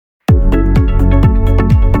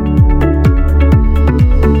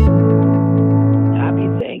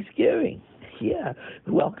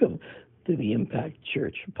the Impact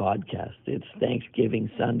Church podcast. It's Thanksgiving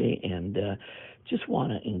Sunday, and just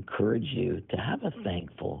want to encourage you to have a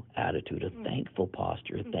thankful attitude, a thankful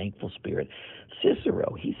posture, a thankful spirit.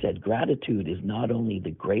 Cicero, he said, gratitude is not only the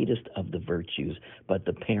greatest of the virtues, but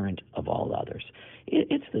the parent of all others.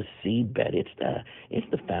 It's the seedbed, it's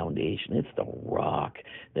the foundation, it's the rock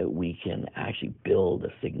that we can actually build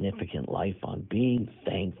a significant life on. Being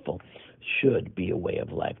thankful should be a way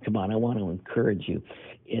of life. Come on, I want to encourage you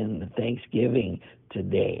in Thanksgiving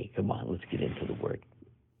today. Come on, let's get into the Word.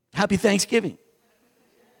 Happy Thanksgiving.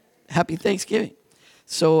 Happy Thanksgiving.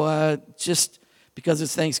 So just because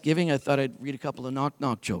it's Thanksgiving, I thought I'd read a couple of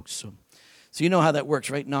knock-knock jokes. So you know how that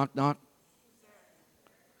works, right? Knock-knock.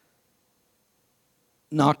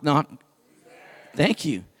 Knock-knock. Thank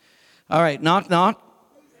you. All right, knock-knock.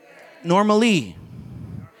 Normally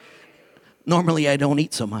I don't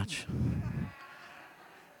eat so much.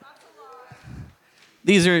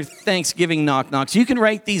 These are Thanksgiving knock-knocks. You can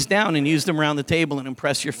write these down and use them around the table and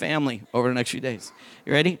impress your family over the next few days.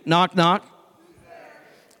 You ready? Knock-knock.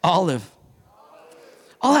 Olive.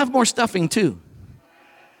 I'll have more stuffing too.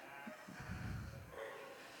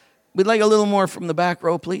 We'd like a little more from the back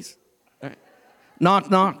row, please. All right.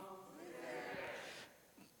 Knock-knock.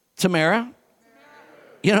 Tamara.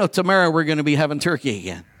 You know, Tamara, we're going to be having turkey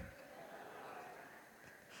again.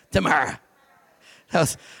 Tamara.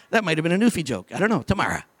 That might have been a Newfie joke. I don't know.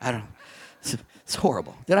 Tamara. I don't know. It's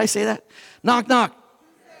horrible. Did I say that? Knock, knock.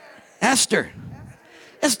 Esther.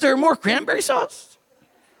 Esther, more cranberry sauce?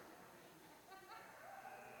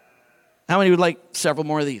 How many would like several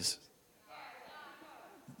more of these?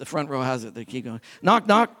 The front row has it. They keep going. Knock,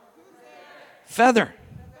 knock. Feather.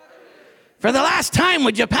 For the last time,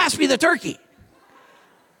 would you pass me the turkey?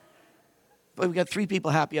 But we've got 3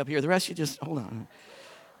 people happy up here. The rest, you just, hold on.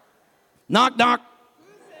 Knock, knock.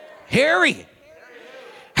 Harry.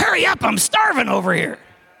 Hurry up, I'm starving over here.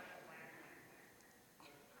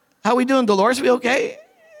 How we doing, Dolores? We okay?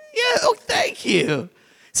 Yeah, oh, thank you.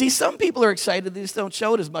 See, some people are excited, they just don't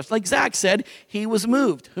show it as much. Like Zach said, he was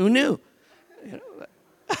moved. Who knew? You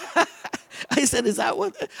know? I said, is that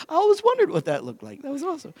what? I always wondered what that looked like. That was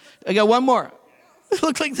awesome. I got one more. It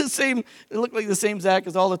looked like the same Zach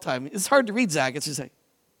as all the time. It's hard to read Zach. It's just like,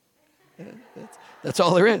 that's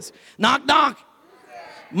all there is. Knock, knock.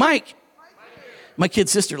 Mike. My kid's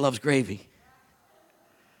sister loves gravy.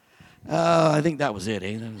 I think that was it,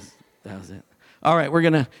 eh? That was it. All right, we're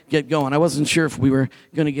going to get going. I wasn't sure if we were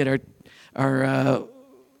going to get our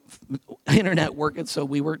internet working, so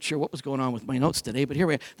we weren't sure what was going on with my notes today. But here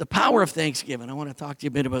we are. The power of Thanksgiving. I want to talk to you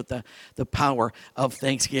a bit about the power of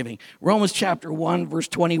Thanksgiving. Romans chapter 1, verse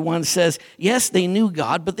 21 says, yes, they knew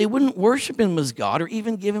God, but they wouldn't worship him as God or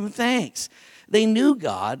even give him thanks. They knew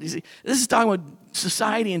God. This is talking about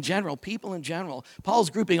society in general, people in general. Paul's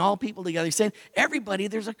grouping all people together. He's saying, everybody,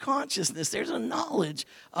 there's a consciousness, there's a knowledge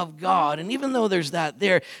of God. And even though there's that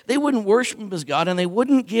there, they wouldn't worship him as God and they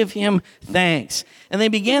wouldn't give him thanks. And they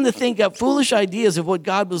began to think up foolish ideas of what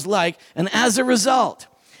God was like. And as a result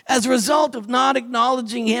of not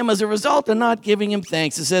acknowledging him, as a result of not giving him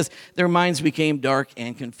thanks, it says their minds became dark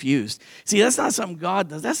and confused. See, that's not something God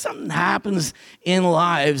does. That's something that happens in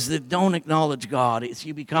lives that don't acknowledge God. It's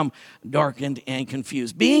you become darkened and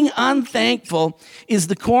confused. Being unthankful is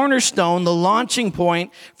the cornerstone, the launching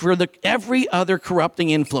point for every other corrupting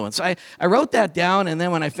influence. I wrote that down, and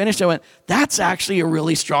then when I finished, I went, that's actually a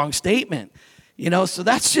really strong statement. You know, so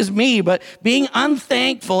that's just me, but being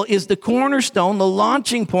unthankful is the cornerstone, the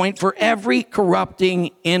launching point for every corrupting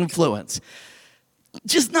influence.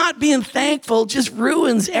 Just not being thankful just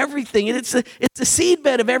ruins everything. It's a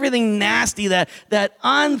seedbed of everything nasty, that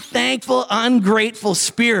unthankful, ungrateful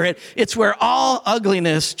spirit. It's where all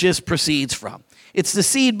ugliness just proceeds from. It's the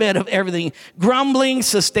seedbed of everything. Grumbling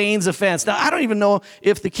sustains offense. Now, I don't even know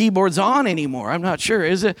if the keyboard's on anymore. I'm not sure.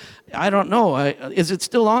 Is it? I don't know. Is it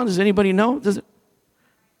still on? Does anybody know? Does it?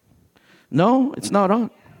 No, it's not on.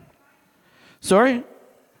 Sorry?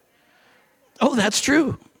 Oh, that's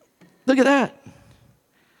true. Look at that.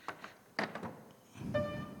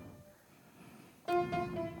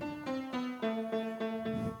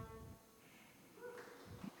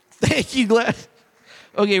 Thank you, Glenn.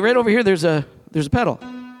 Okay, right over here, there's a pedal.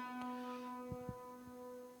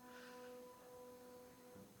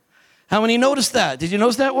 How many noticed that? Did you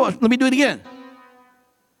notice that? Well, let me do it again.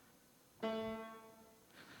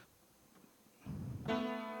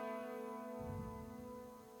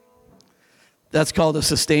 That's called a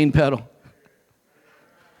sustain pedal.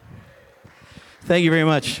 Thank you very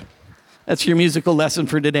much. That's your musical lesson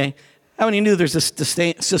for today. How many knew there's a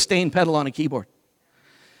sustain pedal on a keyboard?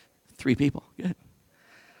 3 people. Good.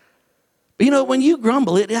 But when you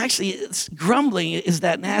grumble, grumbling is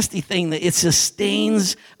that nasty thing that it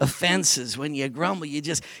sustains offenses. When you grumble, you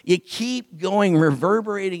keep going,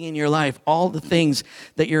 reverberating in your life all the things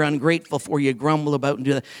that you're ungrateful for, you grumble about and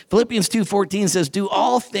do that. Philippians 2:14 says, do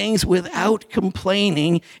all things without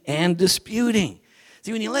complaining and disputing.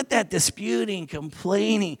 See, when you let that disputing,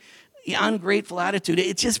 complaining, the ungrateful attitude,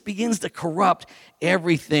 it just begins to corrupt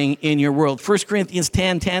everything in your world. 1 Corinthians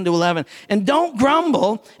 10:10-11. And don't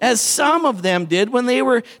grumble as some of them did when they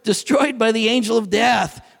were destroyed by the angel of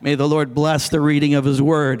death. May the Lord bless the reading of his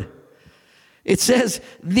word. It says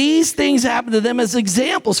these things happen to them as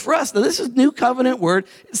examples for us. Now, this is New Covenant word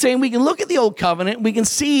saying we can look at the Old Covenant, we can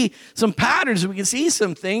see some patterns, we can see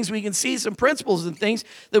some things, we can see some principles and things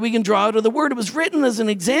that we can draw out of the word. It was written as an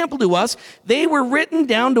example to us. They were written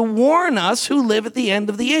down to warn us who live at the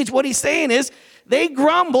end of the age. What he's saying is they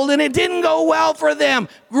grumbled and it didn't go well for them.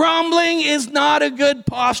 Grumbling is not a good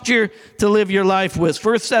posture to live your life with.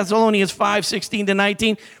 1 Thessalonians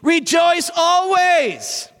 5:16-19. Rejoice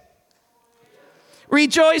always.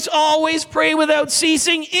 Rejoice always, pray without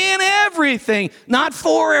ceasing in everything, not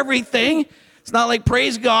for everything. It's not like,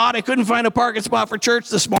 praise God, I couldn't find a parking spot for church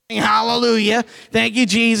this morning. Hallelujah. Thank you,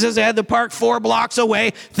 Jesus. I had to park 4 blocks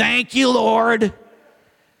away. Thank you, Lord.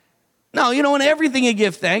 No, in everything you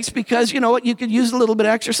give thanks because, you know what, you could use a little bit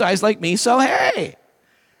of exercise like me, so hey.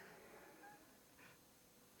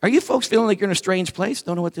 Are you folks feeling like you're in a strange place?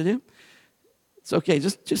 Don't know what to do? It's okay,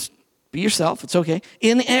 just be yourself. It's okay.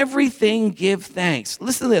 In everything, give thanks.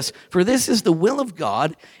 Listen to this. For this is the will of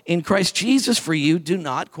God in Christ Jesus for you. Do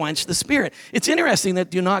not quench the Spirit. It's interesting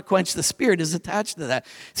that do not quench the Spirit is attached to that.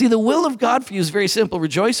 See, the will of God for you is very simple.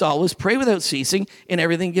 Rejoice always. Pray without ceasing. In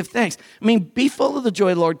everything, give thanks. Be full of the joy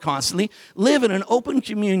of the Lord constantly. Live in an open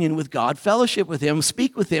communion with God. Fellowship with Him.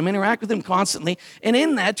 Speak with Him. Interact with Him constantly. And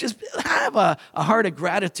in that, just have a heart of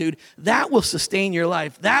gratitude. That will sustain your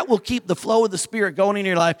life. That will keep the flow of the Spirit going in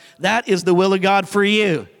your life. That is the will of God for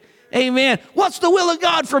you. Amen. What's the will of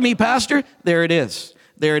God for me, Pastor? There it is.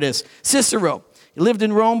 There it is. Cicero, he lived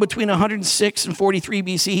in Rome between 106 and 43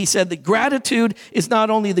 BC. He said that gratitude is not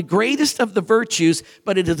only the greatest of the virtues,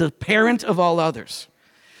 but it is the parent of all others.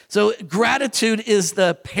 So gratitude is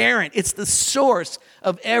the parent. It's the source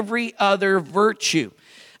of every other virtue.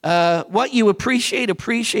 What you appreciate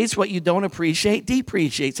appreciates. What you don't appreciate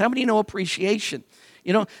depreciates. How many know appreciation?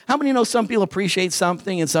 How many know some people appreciate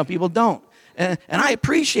something and some people don't? And I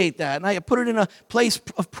appreciate that. And I put it in a place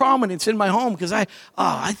of prominence in my home because I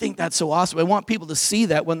think that's so awesome. I want people to see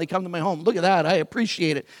that when they come to my home. Look at that. I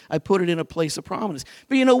appreciate it. I put it in a place of prominence.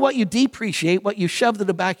 But you know what? You depreciate what you shoved in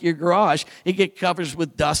the back of your garage. It gets covered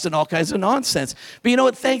with dust and all kinds of nonsense. But you know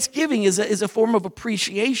what? Thanksgiving is a form of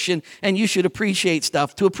appreciation, and you should appreciate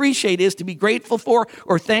stuff. To appreciate is to be grateful for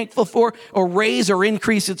or thankful for or raise or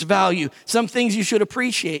increase its value. Some things you should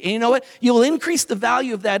appreciate. And you know what? You'll increase the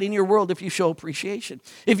value of that in your world if you show appreciation.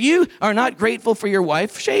 If you are not grateful for your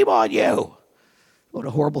wife, shame on you. What a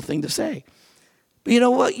horrible thing to say. But you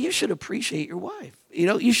know what? You should appreciate your wife.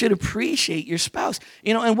 You should appreciate your spouse.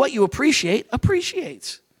 And what you appreciate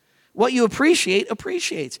appreciates. What you appreciate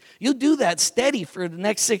appreciates. You'll do that steady for the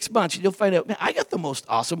next 6 months, and you'll find out, man, I got the most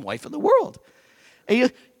awesome wife in the world.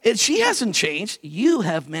 And she hasn't changed. You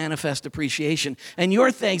have manifest appreciation. And your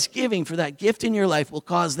thanksgiving for that gift in your life will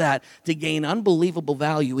cause that to gain unbelievable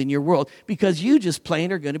value in your world because you just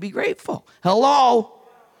plain are going to be grateful. Hello?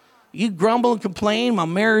 You grumble and complain, my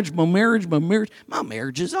marriage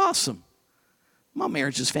is awesome. My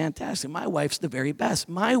marriage is fantastic. My wife's the very best.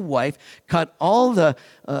 My wife cut all the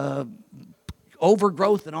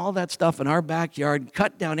overgrowth and all that stuff in our backyard,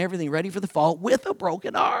 cut down everything ready for the fall with a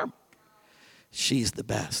broken arm. She's the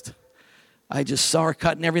best. I just saw her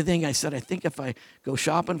cutting everything. I said, I think if I go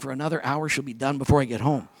shopping for another hour, she'll be done before I get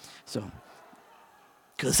home. So,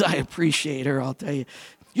 because I appreciate her, I'll tell you.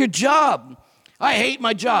 Your job. I hate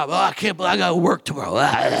my job. I can't believe I got to work tomorrow.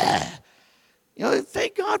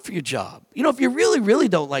 Thank God for your job. If you really, really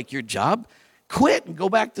don't like your job, quit and go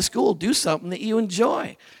back to school. Do something that you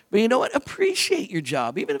enjoy. But you know what? Appreciate your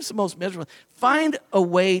job, even if it's the most miserable. Find a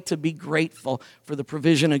way to be grateful for the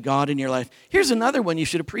provision of God in your life. Here's another one you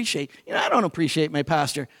should appreciate. I don't appreciate my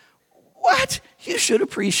pastor. What? You should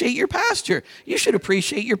appreciate your pastor. You should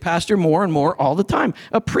appreciate your pastor more and more all the time.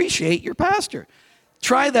 Appreciate your pastor.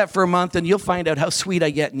 Try that for a month, and you'll find out how sweet I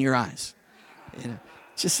get in your eyes.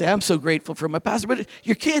 Just say, I'm so grateful for my pastor. But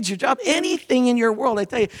your kids, your job, anything in your world, I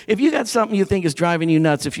tell you, if you got something you think is driving you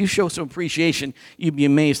nuts, if you show some appreciation, you'd be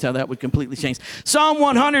amazed how that would completely change. Psalm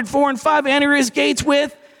 104:5, enter his gates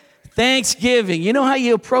with Thanksgiving. You know how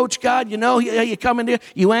you approach God? You know how you come into,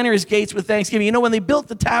 you enter his gates with thanksgiving. You know, when they built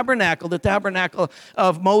the tabernacle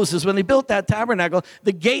of Moses, when they built that tabernacle,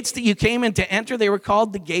 the gates that you came in to enter, they were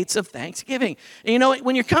called the gates of thanksgiving. And you know,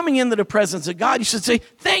 when you're coming into the presence of God, you should say,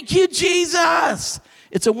 thank you, Jesus.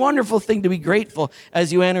 It's a wonderful thing to be grateful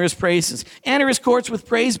as you enter his praises. Enter his courts with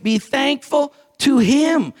praise. Be thankful to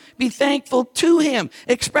him. Be thankful to him.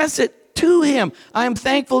 Express it to him. I am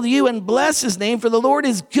thankful to you, and bless his name, for the Lord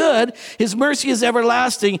is good. His mercy is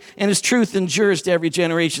everlasting, and his truth endures to every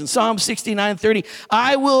generation. Psalm 69:30.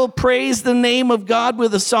 I will praise the name of God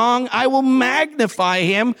with a song. I will magnify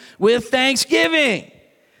him with thanksgiving.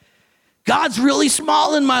 God's really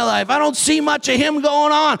small in my life. I don't see much of him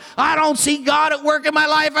going on. I don't see God at work in my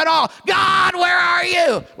life at all. God, where are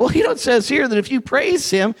you? Well, it says here that if you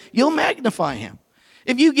praise him, you'll magnify him.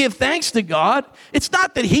 If you give thanks to God, it's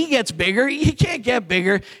not that he gets bigger. He can't get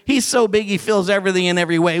bigger. He's so big, he fills everything in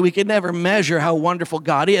every way. We can never measure how wonderful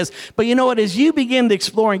God is. But you know what? As you begin to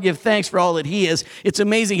explore and give thanks for all that he is, it's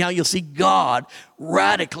amazing how you'll see God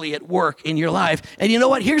radically at work in your life. And you know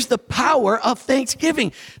what? Here's the power of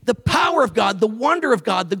thanksgiving. The power of God, the wonder of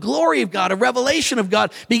God, the glory of God, a revelation of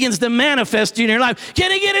God begins to manifest in your life.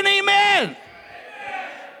 Can I get an amen?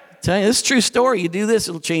 Tell you, this is a true story. You do this,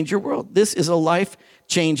 it'll change your world. This is a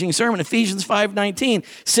life-changing sermon. Ephesians 5:19.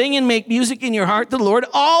 Sing and make music in your heart to the Lord,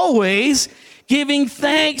 always giving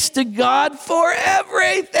thanks to God for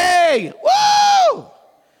everything. Woo!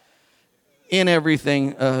 In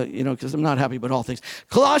everything, because I'm not happy about all things.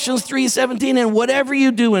 Colossians 3:17, and whatever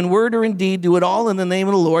you do in word or in deed, do it all in the name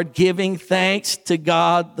of the Lord, giving thanks to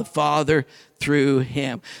God the Father through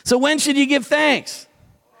him. So when should you give thanks?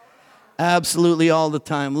 Absolutely all the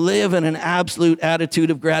time. Live in an absolute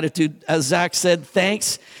attitude of gratitude. As Zach said,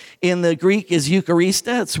 thanks in the Greek is Eucharista.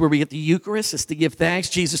 That's where we get the Eucharist. It's to give thanks.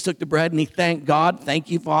 Jesus took the bread and he thanked God.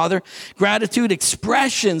 Thank you, Father. Gratitude,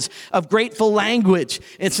 expressions of grateful language.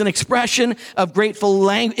 It's an expression of grateful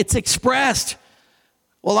language. It's expressed.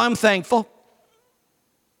 Well, I'm thankful.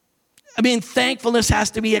 Thankfulness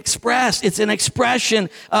has to be expressed. It's an expression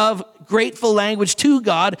of grateful language to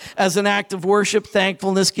God as an act of worship,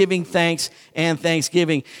 thankfulness, giving thanks, and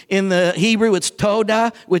thanksgiving. In the Hebrew, it's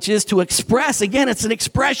toda, which is to express. Again, it's an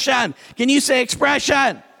expression. Can you say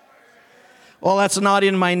expression? Well, that's not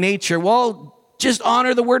in my nature. Well, just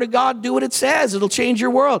honor the word of God. Do what it says. It'll change your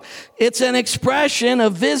world. It's an expression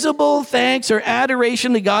of visible thanks or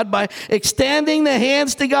adoration to God by extending the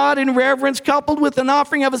hands to God in reverence, coupled with an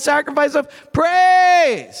offering of a sacrifice of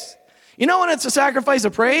praise. You know when it's a sacrifice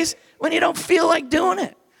of praise? When you don't feel like doing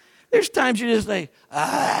it. There's times you're just like,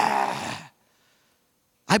 I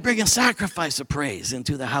bring a sacrifice of praise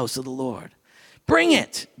into the house of the Lord. Bring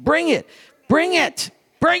it, bring it, bring it.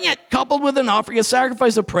 Bring it, coupled with an offering, a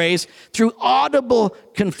sacrifice of praise through audible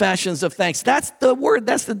confessions of thanks. That's the word,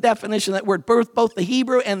 that's the definition of that word. Both the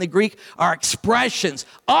Hebrew and the Greek are expressions,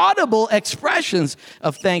 audible expressions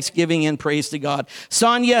of thanksgiving and praise to God.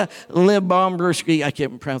 Sonia Lyubomirsky, I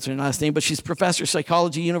can't pronounce her last name, but she's professor of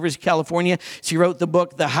psychology, University of California. She wrote the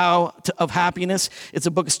book, The How of Happiness. It's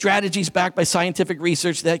a book of strategies backed by scientific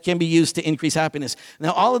research that can be used to increase happiness.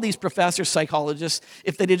 Now, all of these professors, psychologists,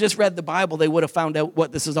 if they had just read the Bible, they would have found out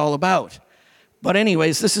what this is all about. But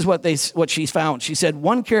anyways, this is what she's found. She said,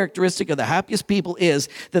 one characteristic of the happiest people is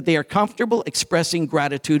that they are comfortable expressing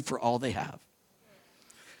gratitude for all they have.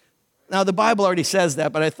 Now, the Bible already says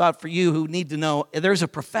that, but I thought for you who need to know, there's a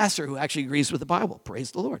professor who actually agrees with the Bible.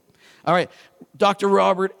 Praise the Lord. All right, Dr.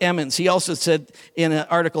 Robert Emmons, he also said in an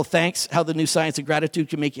article, Thanks, How the New Science of Gratitude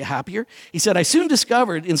Can Make You Happier. He said, I soon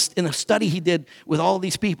discovered, in a study he did with all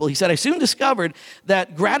these people, he said, I soon discovered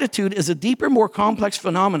that gratitude is a deeper, more complex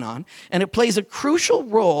phenomenon, and it plays a crucial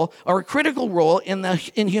role, or a critical role,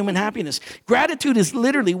 in human happiness. Gratitude is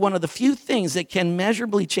literally one of the few things that can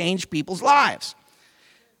measurably change people's lives.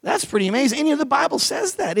 That's pretty amazing. And the Bible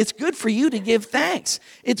says that. It's good for you to give thanks.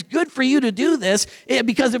 It's good for you to do this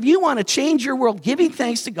because if you want to change your world, giving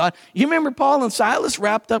thanks to God. You remember Paul and Silas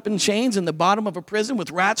wrapped up in chains in the bottom of a prison with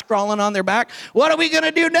rats crawling on their back? What are we going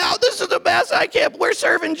to do now? This is the best. We're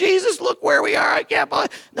serving Jesus. Look where we are. I can't believe.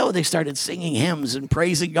 No, they started singing hymns and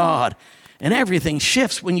praising God. And everything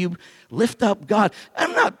shifts when you lift up God.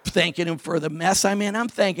 I'm not thanking him for the mess I'm in. I'm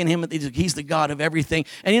thanking him that he's the God of everything.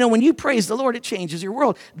 And when you praise the Lord, it changes your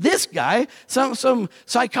world. This guy, some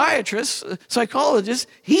psychiatrist, psychologist,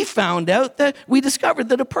 he found out that we discovered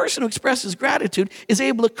that a person who expresses gratitude is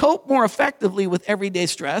able to cope more effectively with everyday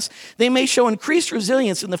stress. They may show increased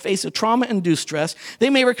resilience in the face of trauma-induced stress. They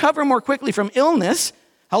may recover more quickly from illness.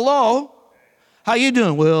 Hello? How you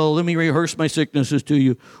doing? Well, let me rehearse my sicknesses to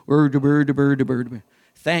you.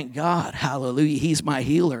 Thank God. Hallelujah. He's my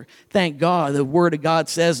healer. Thank God. The Word of God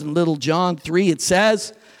says in little John 3, it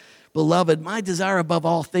says, beloved, my desire above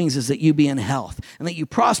all things is that you be in health and that you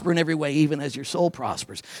prosper in every way, even as your soul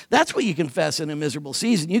prospers. That's what you confess in a miserable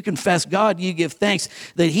season. You confess God. You give thanks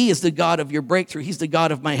that He is the God of your breakthrough. He's the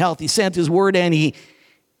God of my health. He sent His word and He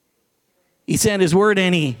sent His word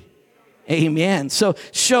and He. Amen. So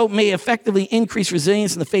show may effectively increase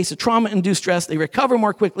resilience in the face of trauma-induced stress. They recover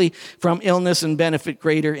more quickly from illness and benefit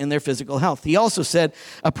greater in their physical health. He also said,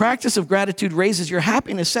 a practice of gratitude raises your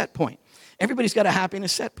happiness set point. Everybody's got a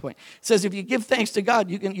happiness set point. It says if you give thanks to God,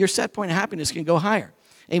 your set point of happiness can go higher.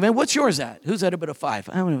 Amen. What's yours at? Who's at about a 5?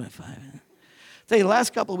 I'm at a 5. Tell you, the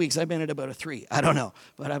last couple of weeks, I've been at about a 3. I don't know,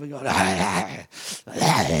 but I've been going, I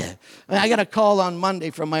got a call on Monday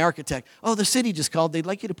from my architect. Oh, the city just called. They'd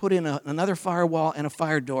like you to put in another firewall and a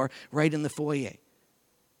fire door right in the foyer.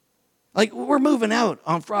 Like, we're moving out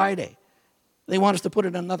on Friday. They want us to put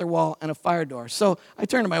in another wall and a fire door. So I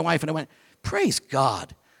turned to my wife and I went, praise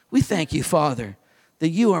God. We thank you, Father, that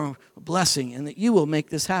you are a blessing and that you will make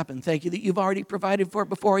this happen. Thank you that you've already provided for it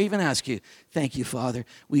before I even ask you. Thank you, Father.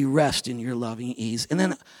 We rest in your loving ease. And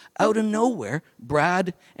then out of nowhere,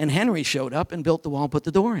 Brad and Henry showed up and built the wall and put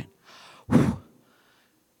the door in. Whew.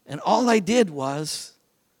 And all I did was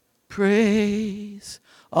praise.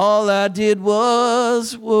 All I did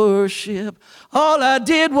was worship. All I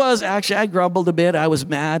did was, actually, I grumbled a bit. I was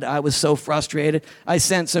mad. I was so frustrated. I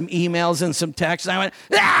sent some emails and some texts. And I went,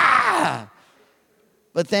 ah!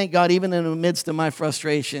 But thank God, even in the midst of my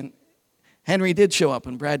frustration, Henry did show up,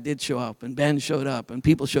 and Brad did show up, and Ben showed up, and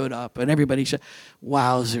people showed up, and everybody showed up.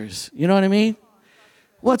 Wowzers. You know what I mean?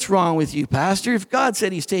 What's wrong with you, Pastor? If God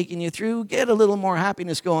said He's taking you through, get a little more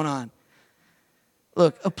happiness going on.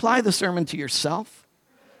 Look, apply the sermon to yourself.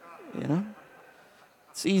 You know?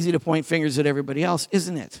 It's easy to point fingers at everybody else,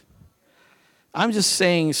 isn't it? I'm just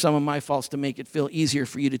saying some of my faults to make it feel easier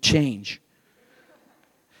for you to change.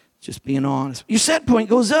 Just being honest. Your set point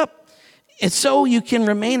goes up. It's so you can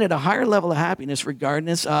remain at a higher level of happiness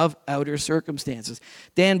regardless of outer circumstances.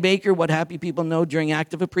 Dan Baker, what happy people know during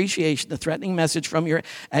active appreciation, the threatening message from your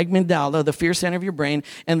amygdala, the fear center of your brain,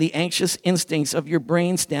 and the anxious instincts of your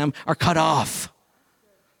brainstem are cut off.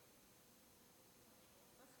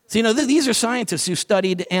 So, you know, these are scientists who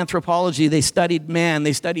studied anthropology. They studied man.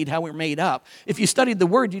 They studied how we're made up. If you studied the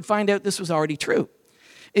Word, you'd find out this was already true.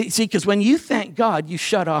 See, because when you thank God, you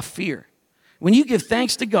shut off fear. When you give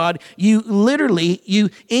thanks to God, you literally,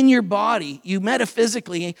 in your body, you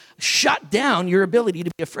metaphysically shut down your ability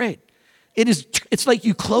to be afraid. It's like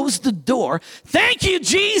you close the door. Thank you,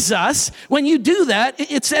 Jesus. When you do that,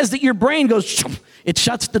 it says that your brain goes, it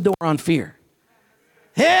shuts the door on fear.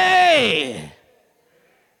 Hey!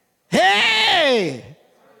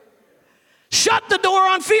 Shut the door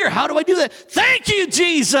on fear. How do I do that? Thank you,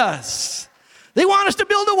 Jesus. They want us to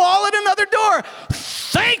build a wall at another door.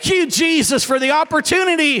 Thank you, Jesus, for the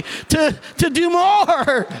opportunity to do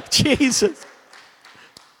more. Jesus.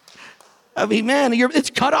 I mean, man, it's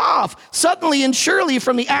cut off suddenly and surely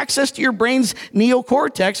from the access to your brain's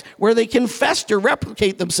neocortex where they can fester,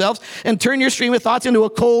 replicate themselves, and turn your stream of thoughts into a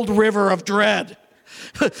cold river of dread.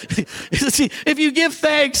 See, if you give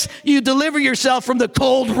thanks, you deliver yourself from the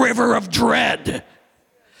cold river of dread.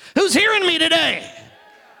 Who's hearing me today?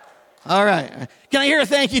 All right. Can I hear a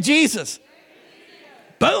thank you, Jesus?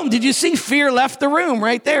 Boom. Did you see fear left the room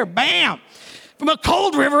right there? Bam. From a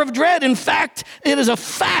cold river of dread. In fact, it is a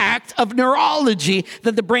fact of neurology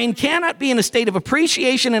that the brain cannot be in a state of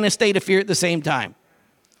appreciation and a state of fear at the same time.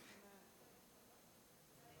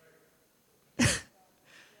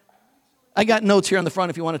 I got notes here on the front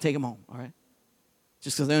if you want to take them home, all right?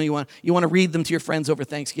 Just because I know you want to read them to your friends over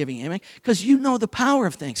Thanksgiving, amen? Because you know the power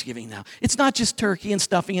of Thanksgiving now. It's not just turkey and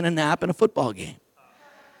stuffing and a nap and a football game.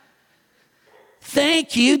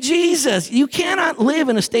 Thank you, Jesus. You cannot live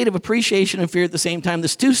in a state of appreciation and fear at the same time.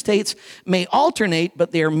 These two states may alternate,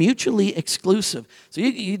 but they are mutually exclusive. So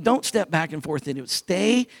you don't step back and forth into it.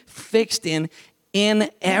 Stay fixed in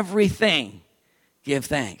everything. Give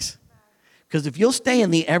thanks. Because if you'll stay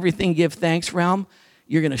in the everything give thanks realm,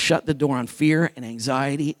 you're going to shut the door on fear and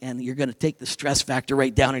anxiety, and you're going to take the stress factor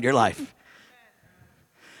right down in your life.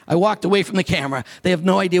 I walked away from the camera. They have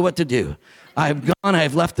no idea what to do. I've gone.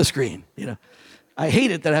 I've left the screen. You know, I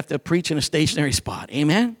hate it that I have to preach in a stationary spot.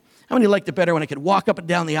 Amen? How many liked it better when I could walk up and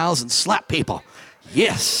down the aisles and slap people?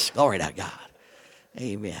 Yes. Glory to God.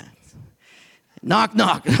 Amen. Knock,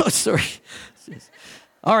 knock. No, sorry.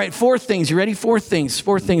 All right, 4 things. You ready? 4 things.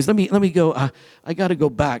 4 things. Let me go. I got to go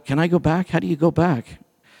back. Can I go back? How do you go back?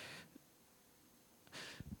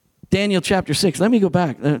 Daniel chapter 6. Let me go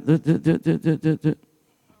back.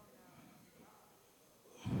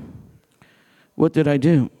 What did I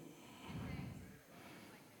do?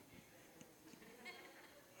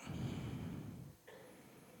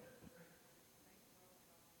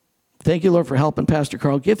 Thank you, Lord, for helping Pastor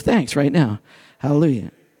Carl. Give thanks right now.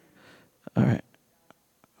 Hallelujah. All right.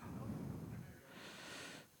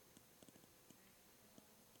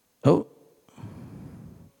 Oh.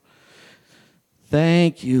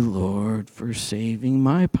 Thank you, Lord, for saving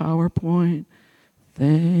my PowerPoint.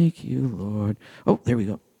 Thank you, Lord. Oh, there we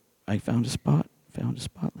go. I found a spot.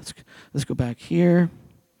 Let's go back here.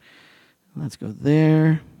 Let's go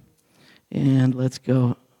there. And let's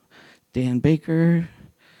go Dan Baker.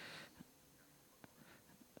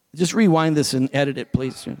 Just rewind this and edit it,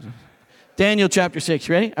 please. Daniel chapter 6,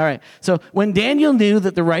 ready? All right. So when Daniel knew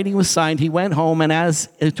that the writing was signed, he went home and as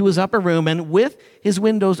to his upper room, and with his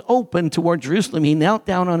windows open toward Jerusalem, he knelt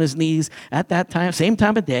down on his knees at that time, same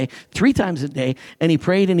time of day, 3 times a day, and he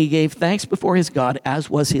prayed and he gave thanks before his God, as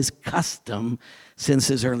was his custom since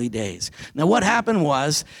his early days. Now what happened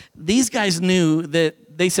was, these guys knew that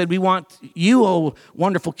they said, we want you, O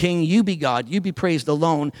wonderful king, you be God, you be praised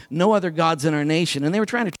alone, no other gods in our nation. And they were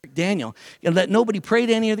trying to trick Daniel, and let nobody pray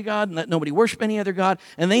to any other God, and let nobody worship any other God.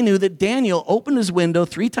 And they knew that Daniel opened his window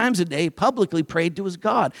 3 times a day, publicly prayed to his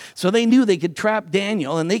God. So they knew they could trap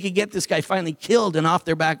Daniel, and they could get this guy finally killed and off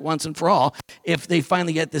their back once and for all if they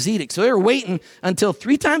finally get this edict. So they were waiting until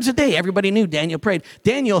 3 times a day. Everybody knew Daniel prayed.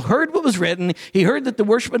 Daniel heard what was written. He heard that to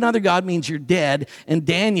worship another God means you're dead. And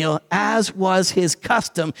Daniel, as was his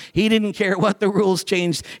custom, he didn't care what the rules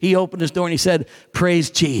changed. He opened his door and he said, praise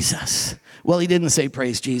Jesus. Well, he didn't say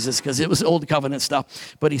praise Jesus because it was old covenant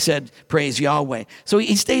stuff, but he said praise Yahweh. So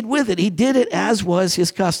he stayed with it. He did it as was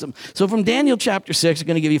his custom. So from Daniel chapter 6, I'm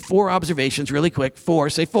going to give you 4 observations really quick. 4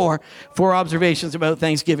 observations about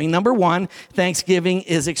Thanksgiving. Number 1, Thanksgiving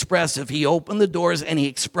is expressive. He opened the doors and he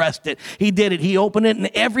expressed it. He did it. He opened it and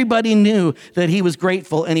everybody knew that he was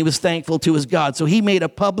grateful and he was thankful to his God. So he made a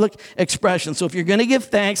public expression. So if you're going to give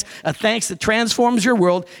thanks, a thanks that transforms your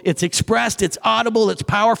world, it's expressed, it's audible, it's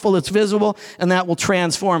powerful, it's visible, and that will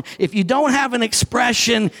transform. If you don't have an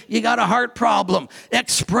expression, you got a heart problem.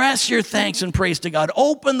 Express your thanks and praise to God.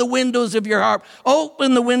 Open the windows of your heart,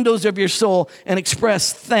 open the windows of your soul, and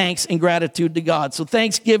express thanks and gratitude to God. So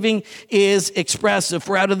Thanksgiving is expressive.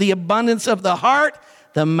 For out of the abundance of the heart,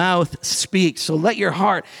 the mouth speaks. So let your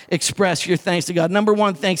heart express your thanks to God. Number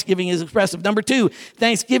 1, Thanksgiving is expressive. Number 2,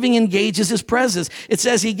 Thanksgiving engages his presence. It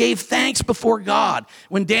says he gave thanks before God.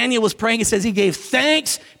 When Daniel was praying, it says he gave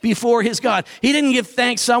thanks before his God. He didn't give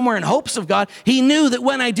thanks somewhere in hopes of God. He knew that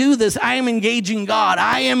when I do this, I am engaging God.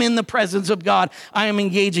 I am in the presence of God. I am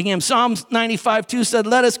engaging him. Psalms 95:2 said,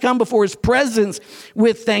 let us come before his presence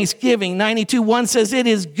with thanksgiving. 92:1 says, it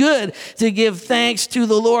is good to give thanks to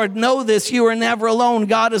the Lord. Know this, you are never alone.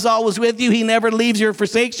 God is always with you. He never leaves you or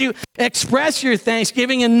forsakes you. Express your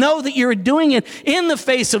thanksgiving and know that you're doing it in the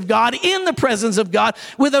face of God, in the presence of God,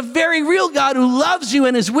 with a very real God who loves you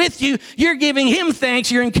and is with you. You're giving him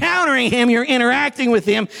thanks. You're encountering him. You're interacting with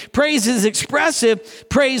him. Praise is expressive.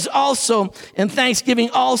 Praise also, and thanksgiving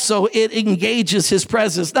also, it engages his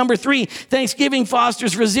presence. Number 3, Thanksgiving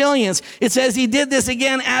fosters resilience. It says he did this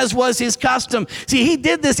again as was his custom. See, he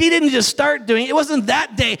did this. He didn't just start doing it. It wasn't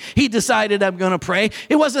that day he decided I'm going to pray.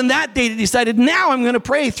 It wasn't that day that he decided, now I'm going to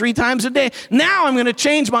pray 3 times a day. Now I'm going to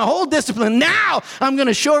change my whole discipline. Now I'm going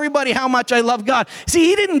to show everybody how much I love God. See,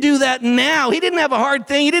 he didn't do that now. He didn't have a hard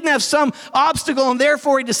thing. He didn't have some obstacle, and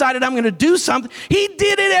therefore he decided, I'm going to do something. He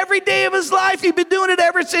did it every day of his life. He'd been doing it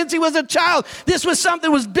ever since he was a child. This was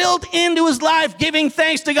something that was built into his life. Giving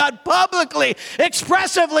thanks to God publicly,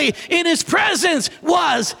 expressively, in his presence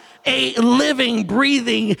was a living,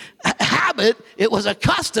 breathing habit. It was a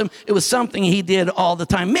custom. It was something he did all the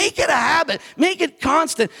time. Make it a habit. Make it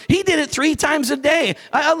constant. He did it 3 times a day.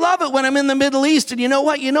 I love it when I'm in the Middle East, and you know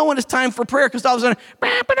what? You know when it's time for prayer, because all of a sudden,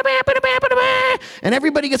 and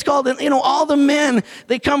everybody gets called, and all the men,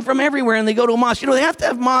 they come from everywhere, and they go to a mosque. They have to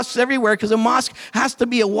have mosques everywhere, because a mosque has to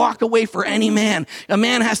be a walk away for any man. A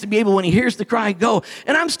man has to be able, when he hears the cry, go.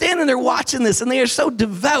 And I'm standing there watching this, and they are so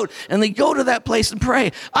devout, and they go to that place and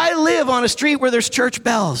pray. I live on a street where there's church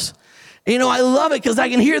bells. I love it because I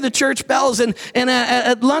can hear the church bells, and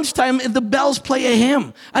at lunchtime, the bells play a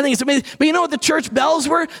hymn. I think it's amazing. But you know what the church bells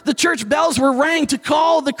were? The church bells were rang to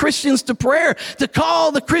call the Christians to prayer, to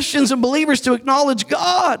call the Christians and believers to acknowledge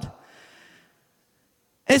God.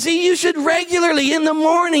 And see, you should regularly, in the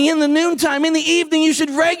morning, in the noontime, in the evening, you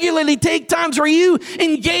should regularly take times where you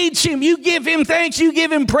engage him, you give him thanks, you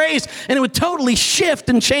give him praise, and it would totally shift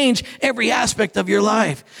and change every aspect of your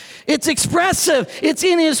life. It's expressive, it's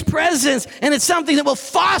in his presence, and it's something that will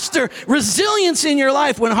foster resilience in your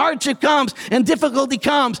life when hardship comes and difficulty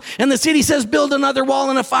comes, and the city says, build another wall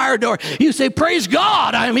and a fire door. You say, praise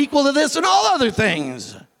God, I am equal to this and all other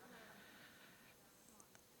things.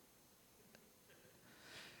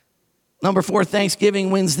 Number 4,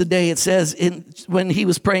 thanksgiving wins the day. It says, when he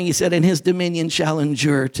was praying, he said, and his dominion shall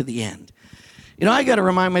endure to the end. You know, I got to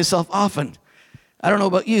remind myself often, I don't know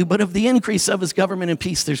about you, but of the increase of his government and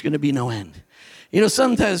peace, there's going to be no end. You know,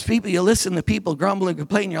 sometimes you listen to people grumble and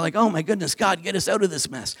complain, and you're like, oh my goodness, God, get us out of this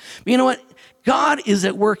mess. But you know what? God is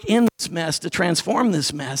at work in this mess to transform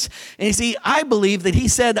this mess. And you see, I believe that he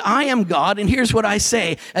said, I am God, and here's what I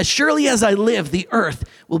say, as surely as I live, the earth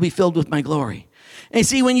will be filled with my glory. And you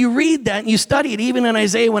see, when you read that and you study it, even in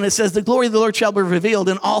Isaiah, when it says, the glory of the Lord shall be revealed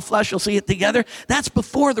and all flesh will see it together, that's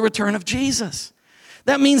before the return of Jesus.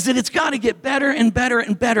 That means that it's got to get better and better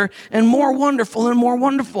and better and more wonderful and more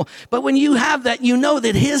wonderful. But when you have that, you know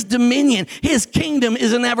that his dominion, his kingdom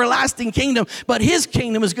is an everlasting kingdom, but his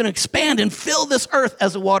kingdom is going to expand and fill this earth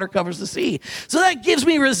as the water covers the sea. So that gives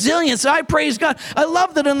me resilience. I praise God. I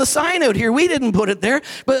love that on the sign out here, we didn't put it there,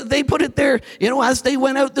 but they put it there, you know, as they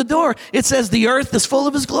went out the door. It says the earth is full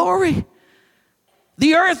of his glory.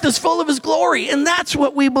 The earth is full of his glory, and that's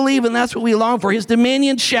what we believe, and that's what we long for. His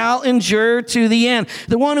dominion shall endure to the end.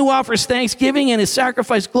 The one who offers thanksgiving and his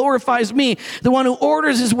sacrifice glorifies me. The one who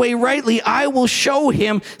orders his way rightly, I will show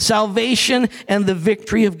him salvation and the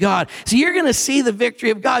victory of God. So you're going to see the victory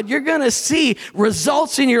of God. You're going to see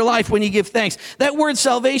results in your life when you give thanks. That word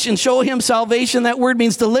salvation, show him salvation, that word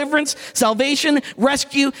means deliverance, salvation,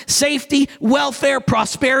 rescue, safety, welfare,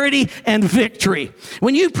 prosperity, and victory.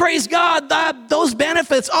 When you praise God, those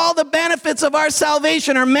benefits, all the benefits of our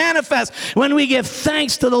salvation are manifest when we give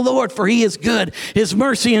thanks to the Lord, for he is good. His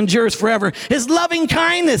mercy endures forever. His loving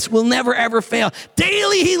kindness will never ever fail.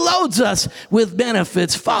 Daily he loads us with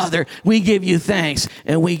benefits. Father, we give you thanks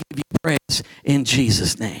and we give you praise in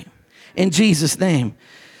Jesus' name. In Jesus' name.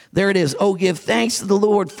 There it is. Oh, give thanks to the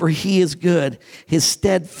Lord, for he is good. His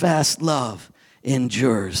steadfast love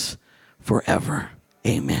endures forever.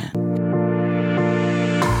 Amen.